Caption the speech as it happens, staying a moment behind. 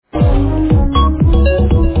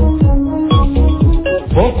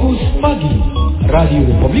Radio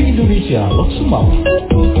Republik Indonesia Lok Sumawe.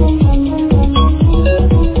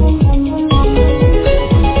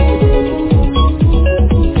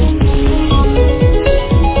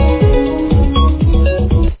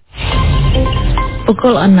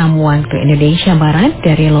 Pukul 6 waktu Indonesia Barat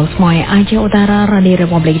dari Los Moy, Aceh Utara, Radio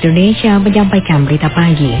Republik Indonesia menyampaikan berita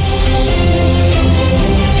pagi.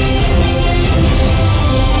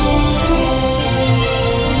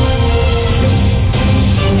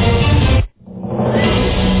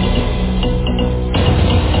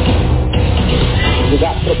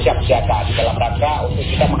 Juga bersiap siaga di dalam rangka untuk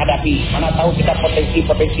kita menghadapi, mana tahu kita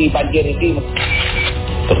potensi banjir ini.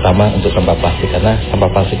 Terutama untuk sampah plastik, karena sampah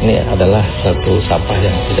plastik ini adalah satu sampah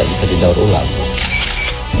yang tidak bisa didaur ulang.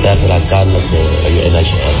 Dan serahkan ke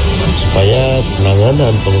UNHCR supaya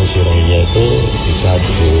penanganan pengungsi Rohingya itu bisa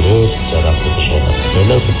diurus secara profesional.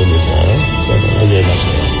 Memang sepenuhnya adalah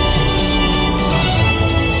UNHCR.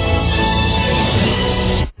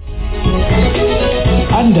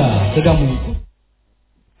 Anda sedang mengikuti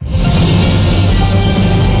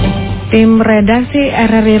Tim redaksi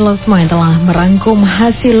RRI Los Moy telah merangkum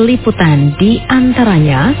hasil liputan, di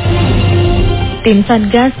antaranya tim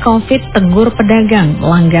Satgas Covid tegur pedagang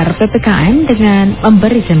melanggar PPKM dengan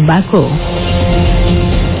memberi sembako.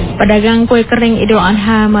 Pedagang kue kering Idul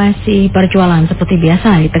Adha masih berjualan seperti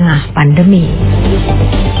biasa di tengah pandemi.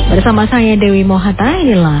 Bersama saya Dewi Mohata,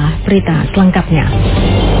 inilah berita selengkapnya.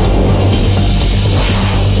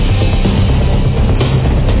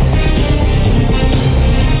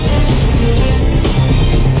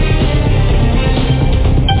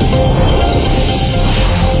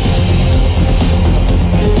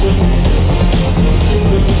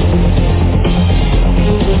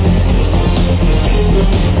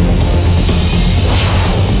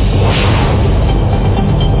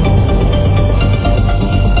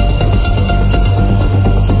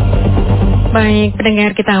 Baik,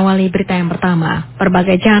 pendengar, kita awali berita yang pertama.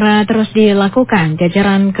 Berbagai cara terus dilakukan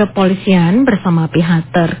jajaran kepolisian bersama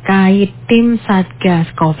pihak terkait tim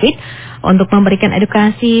Satgas Covid untuk memberikan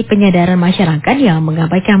edukasi penyadaran masyarakat yang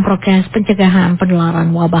mengabaikan prokes pencegahan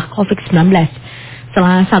penularan wabah COVID-19.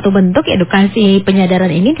 Salah satu bentuk edukasi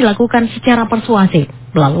penyadaran ini dilakukan secara persuasif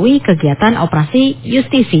melalui kegiatan operasi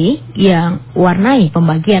justisi yang warnai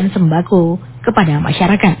pembagian sembako kepada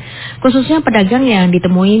masyarakat, khususnya pedagang yang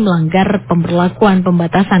ditemui melanggar pemberlakuan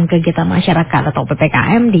pembatasan kegiatan masyarakat atau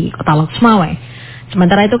PPKM di Kota Lok Sumawe.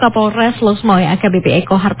 Sementara itu, Kapolres Lok Sumawe AKBP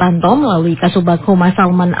Eko Hartanto melalui Kasubag Humas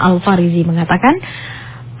Salman Al-Farizi mengatakan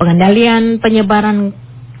pengendalian penyebaran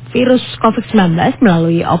virus COVID-19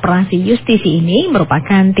 melalui operasi justisi ini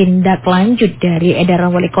merupakan tindak lanjut dari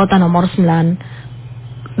edaran Wali Kota nomor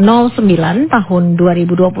 909 tahun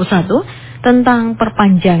 2021 tentang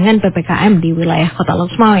perpanjangan PPKM di wilayah Kota Lok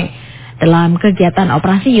Sumawe. Dalam kegiatan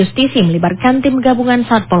operasi justisi melibatkan tim gabungan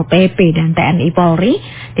Satpol PP dan TNI Polri,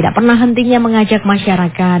 tidak pernah hentinya mengajak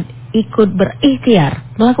masyarakat ikut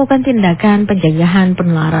berikhtiar melakukan tindakan pencegahan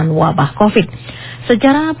penularan wabah COVID.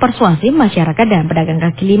 Secara persuasif, masyarakat dan pedagang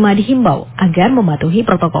kaki lima dihimbau agar mematuhi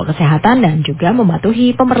protokol kesehatan dan juga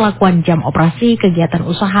mematuhi pemberlakuan jam operasi kegiatan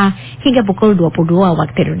usaha hingga pukul 22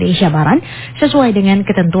 waktu Indonesia Barat sesuai dengan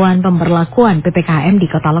ketentuan pemberlakuan PPKM di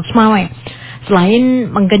Kota Lok Sumawe. Selain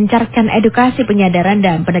menggencarkan edukasi penyadaran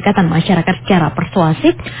dan pendekatan masyarakat secara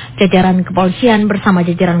persuasif, jajaran kepolisian bersama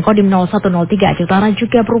jajaran Kodim 0103 Aceh Utara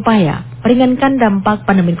juga berupaya meringankan dampak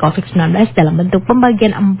pandemi COVID-19 dalam bentuk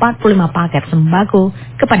pembagian 45 paket sembako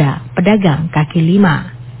kepada pedagang kaki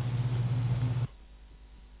lima.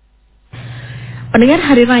 Pendengar,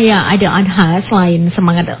 Hari Raya Idul Adha selain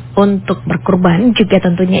semangat untuk berkurban juga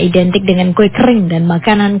tentunya identik dengan kue kering dan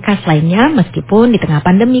makanan khas lainnya meskipun di tengah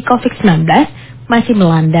pandemi COVID-19 masih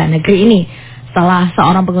melanda negeri ini. Salah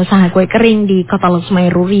seorang pengusaha kue kering di Kota Lok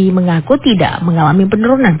Sumawe, Ruri, mengaku tidak mengalami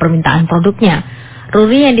penurunan permintaan produknya.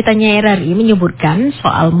 Ruri yang ditanyai RRI menyebutkan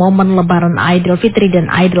soal momen Lebaran Idul Fitri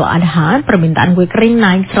dan Idul Adha, permintaan kue kering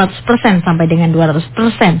naik 100% sampai dengan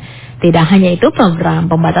 200%. Tidak hanya itu, program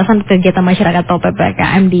pembatasan kegiatan masyarakat atau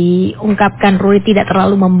PPKM diungkapkan Ruri tidak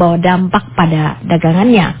terlalu membawa dampak pada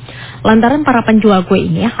dagangannya. Lantaran para penjual kue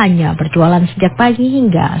ini hanya berjualan sejak pagi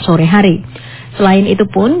hingga sore hari. Selain itu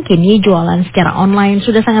pun, kini jualan secara online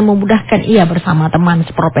sudah sangat memudahkan ia bersama teman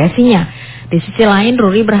seprofesinya. Di sisi lain,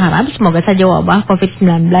 Ruri berharap semoga saja wabah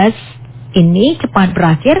COVID-19 ini cepat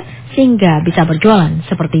berakhir sehingga bisa berjualan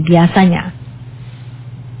seperti biasanya.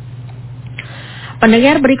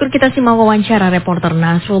 Pendengar, berikut kita simak wawancara reporter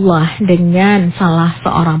Nasrullah dengan salah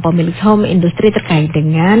seorang pemilik home industri terkait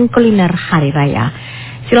dengan kuliner Hari Raya.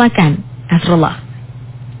 Silakan, Nasrullah.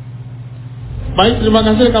 Baik, terima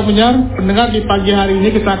kasih Kak Munyar. Pendengar, di pagi hari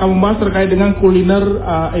ini kita akan membahas terkait dengan kuliner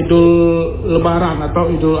Idul Lebaran atau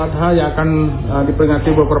Idul Adha yang akan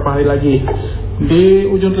diperingati beberapa hari lagi. Di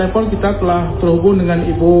ujung telepon kita telah terhubung dengan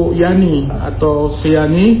Ibu Yani atau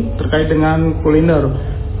Yani terkait dengan kuliner.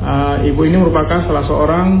 Ibu ini merupakan salah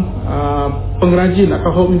seorang pengrajin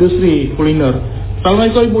atau home industry kuliner.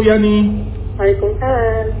 Assalamualaikum Ibu Yani.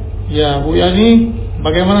 Waalaikumsalam. Ya, Bu Yani,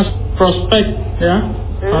 bagaimana prospek ya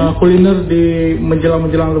kuliner di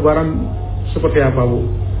menjelang Lebaran seperti apa, Bu?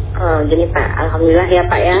 Gini Pak, alhamdulillah ya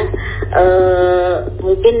Pak ya.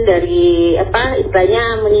 Mungkin dari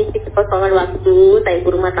istilahnya mengisi kekosongan waktu saya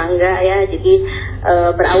ibu rumah tangga ya. Jadi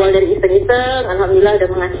berawal dari iseng-iseng, alhamdulillah udah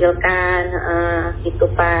menghasilkan gitu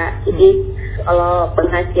Pak. Jadi kalau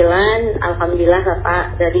penghasilan, alhamdulillah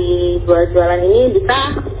Pak, dari jualan ini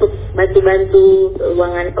bisa untuk bantu-bantu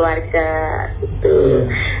keuangan keluarga gitu.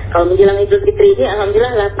 Kalau menjelang Idul Fitri ini,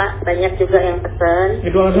 alhamdulillah lah Pak, banyak juga yang pesan.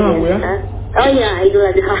 Idul Adha Bu ya? Oh iya, Idul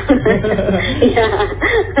Adha. Iya.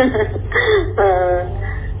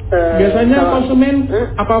 Biasanya konsumen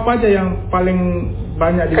apa-apa aja yang paling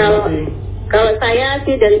banyak diminati? Kalau saya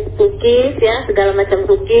sih dari cookies ya, segala macam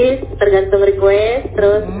cookies, tergantung request.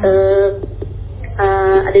 Terus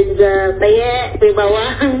ada juga kue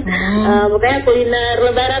bawang, pokoknya kuliner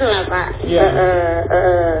Lebaran lah Pak.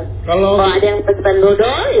 Kalau ada yang pesan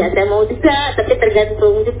dodol, ya saya mau juga, tapi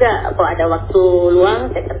tergantung juga. Kalau ada waktu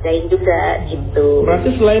luang, saya kerjain juga gitu.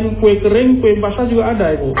 Berarti selain kue kering, kue basah juga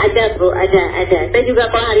ada Ibu? Ada Bu, ada. Saya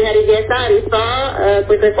juga kalau hari-hari biasa, risol,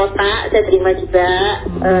 kue-kue kotak, saya terima juga,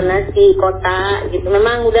 nasi kotak gitu.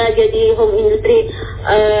 Memang udah jadi home industry,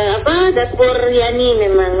 dapur Yani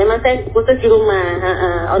memang saya khusus di rumah.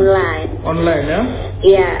 Online ya?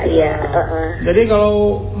 Iya. Jadi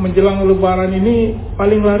kalau menjelang Lebaran ini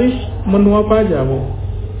paling laris menu apa aja Bu?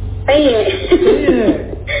 Iya.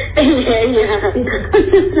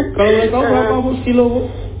 Kalau boleh tahu berapa Bu sekilo Bu?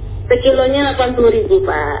 Sekilonya 80.000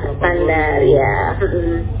 Pak, standar ya.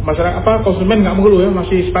 Masyarakat konsumen nggak mengeluh ya,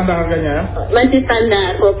 masih standar harganya ya? Masih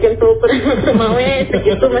standar, walaupun tuh kurang semawe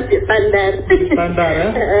segitu masih standar. Standar ya?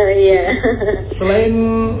 Iya. Selain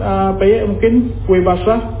mungkin kue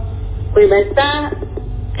basah? Kue basah,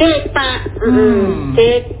 cake Pak,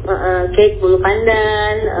 cake bulu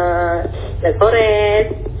pandan, lekores,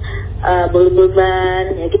 bulu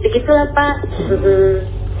bulban, ya gitu-gitulah Pak.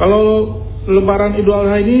 Kalau Lebaran Idul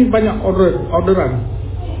Adha ini banyak orderan?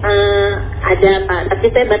 Ada Pak, tapi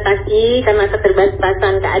saya batasi karena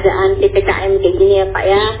keterbatasan keadaan PPKM kayak gini ya Pak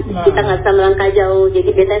ya. Kita nggak bisa melangkah jauh, jadi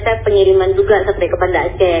biasanya saya pengiriman juga sampai ke Banda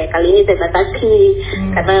Aceh. Kali ini saya batasi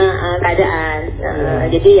karena keadaan.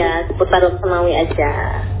 Jadi ya seputar Semawi aja.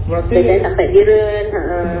 Berarti saya sampai Biren.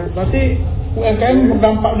 Berarti UMKM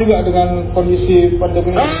berdampak juga dengan kondisi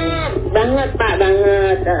pandemi ini? Banget Pak,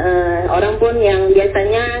 banget. Orang pun yang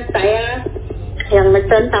biasanya saya yang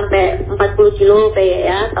mesen sampai 40 kilo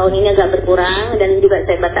ya, tahun ini agak berkurang dan juga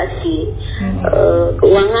saya batasi.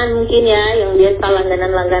 Keuangan mungkin ya, yang biasa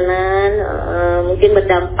langganan-langganan mungkin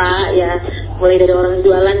berdampak ya, mulai dari orang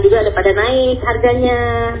jualan juga ada pada naik harganya.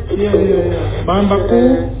 Iya. Bahan baku?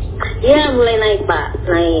 Iya mulai naik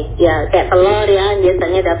Pak, naik ya, kayak telur ya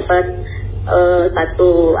biasanya dapat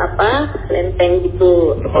satu lempeng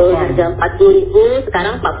gitu, harga 40.000,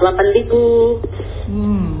 sekarang 48.000.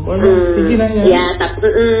 Tinggi naiknya. Ya,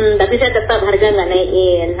 tapi saya tetap harga nggak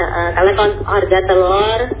naikin, karena kalau harga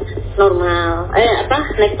telur normal,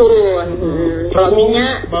 naik turun. Kalau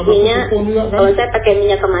minyak, kalau saya pakai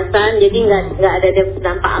minyak kemasan, jadi nggak ada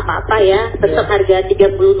dampak apa-apa ya, tetap harga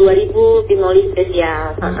 32.000 pinoli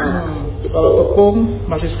spesial. Kalau tepung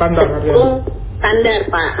masih standar harganya? Standar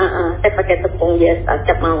Pak, saya pakai tepung biasa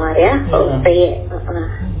cap mawar ya, kalau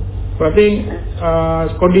Berarti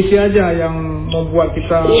kondisi aja yang membuat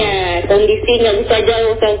kita. Iya, kondisi nggak bisa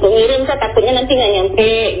jauh kan pengirim, saya takutnya nanti nggak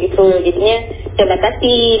nyampe gitu, jadinya saya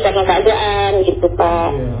batasi karena keadaan gitu Pak.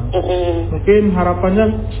 Mungkin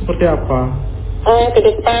harapannya seperti apa? Ke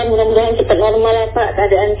depan mudah-mudahan cepat normal ya Pak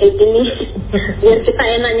keadaan kayak gini. Biar kita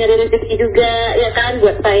enak nyari rezeki juga ya kan,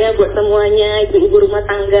 buat saya, buat semuanya, ibu-ibu rumah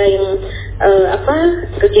tangga yang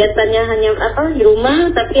kegiatannya hanya di rumah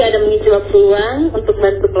tapi ada mengisi waktu luang untuk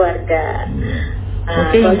bantu keluarga.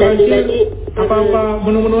 Mungkin apa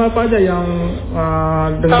menu-menu apa aja yang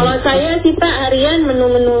dengan... Kalau saya sih Pak harian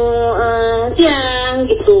menu-menu siang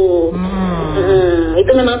gitu.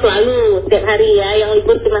 Itu memang selalu setiap hari ya, yang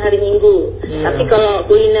libur cuma hari Minggu. Tapi kalau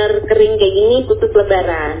kuliner kering kayak gini khusus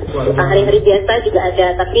Lebaran. Hari-hari biasa juga ada,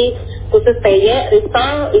 tapi khusus peyek,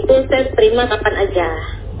 risol itu saya terima kapan aja.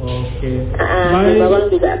 Oke. Bawang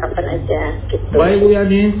juga kapan aja gitu. Baik Bu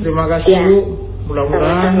Yani, terima kasih Bu.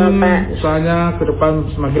 Mudah-mudahan usahanya ke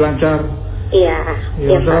depan semakin lancar. Iya.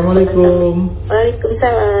 Assalamualaikum.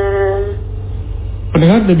 Waalaikumsalam.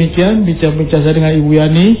 Pendengar, demikian bincang-bincang saya dengan Ibu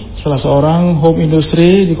Yani, salah seorang home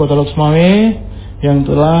industri di Kota Lok Sumawe yang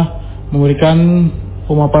telah memberikan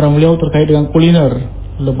pemaparan beliau terkait dengan kuliner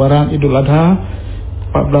Lebaran Idul Adha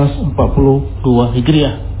 1442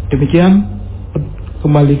 Hijriah. Demikian,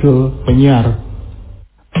 kembali ke penyiar.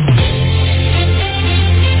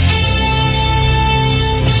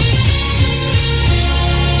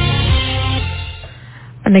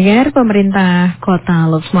 Pendengar, pemerintah Kota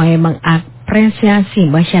Lok Sumawe mengapresiasi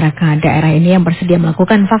masyarakat daerah ini yang bersedia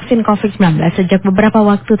melakukan vaksin COVID-19 sejak beberapa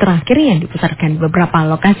waktu terakhir yang dipusatkan di beberapa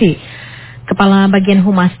lokasi. Kepala Bagian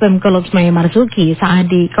Humas Pemko Lok Sumawe Marzuki saat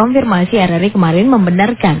dikonfirmasi RRI kemarin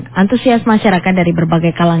membenarkan antusias masyarakat dari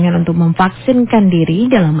berbagai kalangan untuk memvaksinkan diri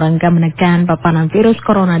dalam rangka menekan paparan virus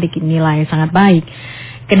corona dinilai sangat baik.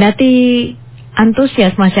 Kendati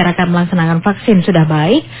antusias masyarakat melaksanakan vaksin sudah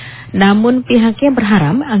baik, namun pihaknya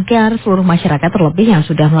berharap agar seluruh masyarakat terlebih yang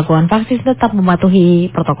sudah melakukan vaksin tetap mematuhi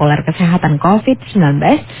protokoler kesehatan COVID-19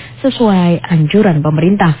 sesuai anjuran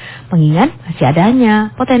pemerintah, mengingat masih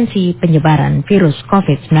adanya potensi penyebaran virus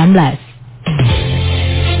COVID-19.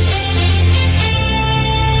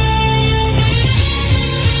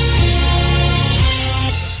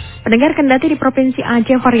 Pendengar, kendati di Provinsi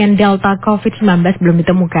Aceh varian Delta COVID-19 belum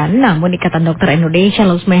ditemukan, namun Ikatan Dokter Indonesia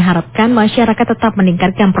Lok Sumawe harapkan masyarakat tetap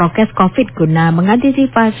meningkatkan prokes COVID guna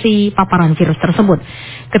mengantisipasi paparan virus tersebut.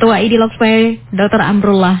 Ketua ID Lok Sumawe, Dr.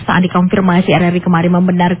 Amrullah, saat dikonfirmasi RRI kemarin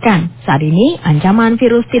membenarkan saat ini ancaman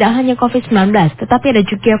virus tidak hanya COVID-19, tetapi ada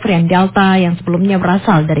juga varian Delta yang sebelumnya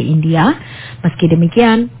berasal dari India. Meski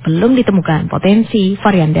demikian, belum ditemukan potensi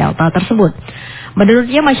varian Delta tersebut.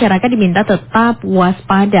 Menurutnya masyarakat diminta tetap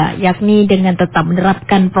waspada, yakni dengan tetap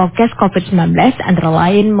menerapkan prokes COVID-19 antara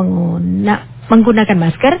lain menggunakan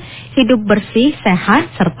masker, hidup bersih,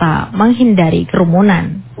 sehat, serta menghindari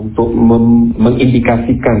kerumunan. Untuk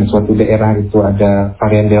mengindikasikan suatu daerah itu ada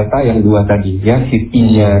varian Delta yang dua tadi, ya,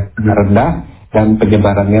 CT-nya rendah dan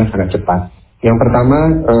penyebarannya sangat cepat. Yang pertama,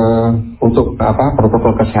 untuk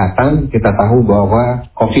protokol kesehatan, kita tahu bahwa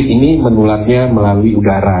COVID ini menularnya melalui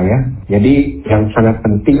udara, ya. Jadi yang sangat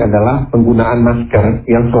penting adalah penggunaan masker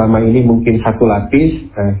yang selama ini mungkin satu lapis,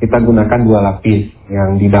 kita gunakan dua lapis. Yang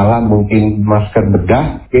di dalam mungkin masker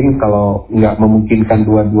bedah, mungkin kalau nggak memungkinkan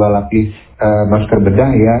dua lapis masker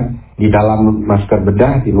bedah, ya, di dalam masker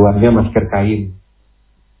bedah, di luarnya masker kain.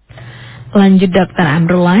 Lanjut Dr.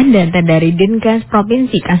 Amrullah, data dari Dinkes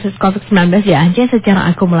Provinsi kasus COVID-19 di Aceh secara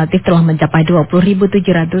akumulatif telah mencapai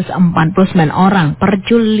 20.749 orang per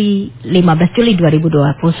 15 Juli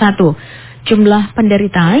 2021. Jumlah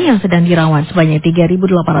penderita yang sedang dirawat sebanyak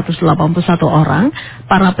 3.881 orang,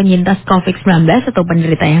 para penyintas COVID-19 atau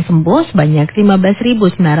penderita yang sembuh sebanyak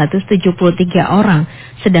 15.973 orang,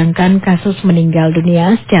 sedangkan kasus meninggal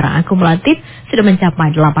dunia secara akumulatif sudah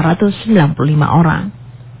mencapai 895 orang.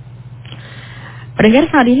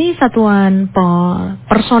 Pendengar, saat ini satuan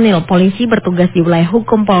personil polisi bertugas di wilayah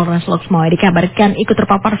hukum Polres Lok Sumawe dikabarkan ikut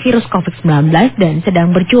terpapar virus COVID-19 dan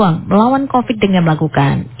sedang berjuang melawan COVID dengan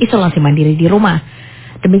melakukan isolasi mandiri di rumah.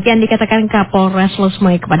 Demikian dikatakan Kapolres Lok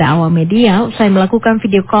Sumawe kepada awak media usai melakukan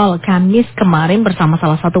video call Kamis kemarin bersama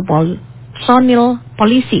salah satu personil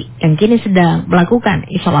polisi yang kini sedang melakukan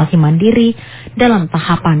isolasi mandiri dalam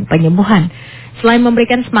tahapan penyembuhan. Selain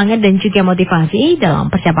memberikan semangat dan juga motivasi dalam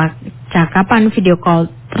percakapan video call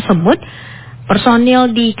tersebut, personil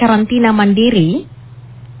di karantina mandiri,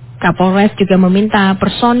 Kapolres juga meminta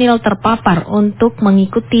personil terpapar untuk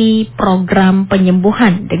mengikuti program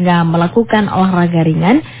penyembuhan dengan melakukan olahraga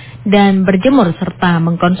ringan dan berjemur serta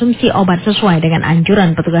mengkonsumsi obat sesuai dengan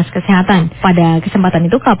anjuran petugas kesehatan. Pada kesempatan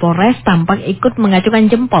itu Kapolres tampak ikut mengacukan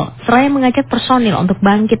jempol seraya mengajak personil untuk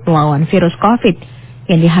bangkit melawan virus COVID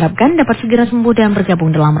yang diharapkan dapat segera sembuh dan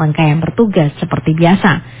bergabung dalam rangkaian bertugas seperti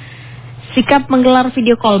biasa. Sikap menggelar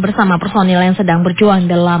video call bersama personil yang sedang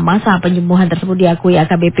berjuang dalam masa penyembuhan tersebut diakui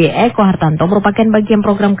AKBP Eko Hartanto merupakan bagian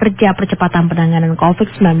program kerja percepatan penanganan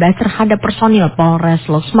COVID-19 terhadap personil Polres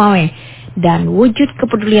Lok Sumawe dan wujud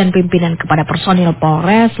kepedulian pimpinan kepada personil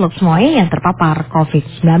Polres Lok Sumawe yang terpapar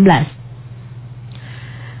COVID-19.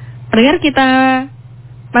 Pendengar, kita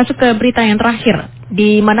masuk ke berita yang terakhir,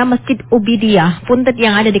 di mana Masjid Ubidiyah Puntet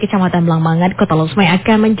yang ada di Kecamatan Blangmangat, Kota Lok Sumawe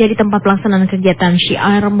akan menjadi tempat pelaksanaan kegiatan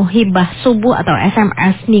syiar Muhibah Subuh atau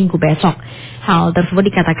SMS Minggu besok. Hal tersebut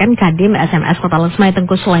dikatakan Kadin SMS Kota Lok Sumawe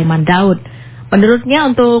Tengku Sulaiman Daud. Menurutnya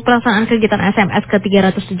untuk pelaksanaan kegiatan SMS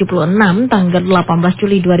ke-376 tanggal 18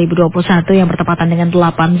 Juli 2021 yang bertepatan dengan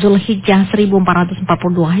 8 Zulhijjah 1442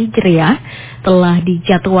 Hijriah telah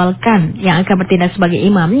dijadwalkan yang akan bertindak sebagai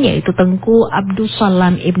imam yaitu Tengku Abdus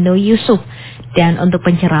Salam Ibnu Yusuf, dan untuk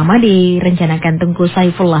penceramah direncanakan Tengku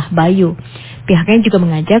Saifullah Bayu. Pihaknya juga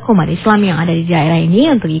mengajak umat Islam yang ada di daerah ini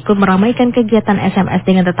untuk ikut meramaikan kegiatan SMS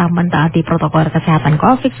dengan tetap mentaati protokol kesehatan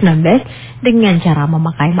COVID-19 dengan cara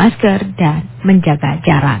memakai masker dan menjaga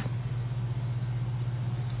jarak.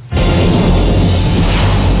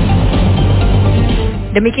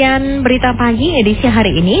 Demikian berita pagi edisi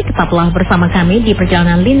hari ini. Tetaplah bersama kami di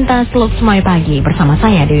perjalanan lintas Lok Sumoy Pagi bersama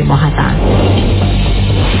saya Dewi Mohata.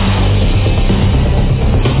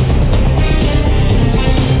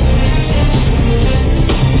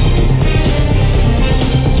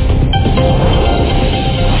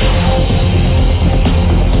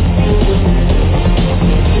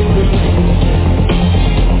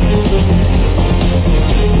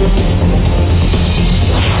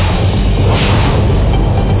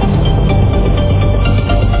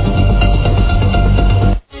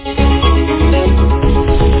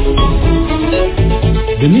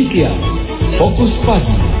 Demikian Fokus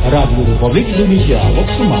Pagi Radio Republik Indonesia Lok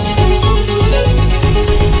Sumoy.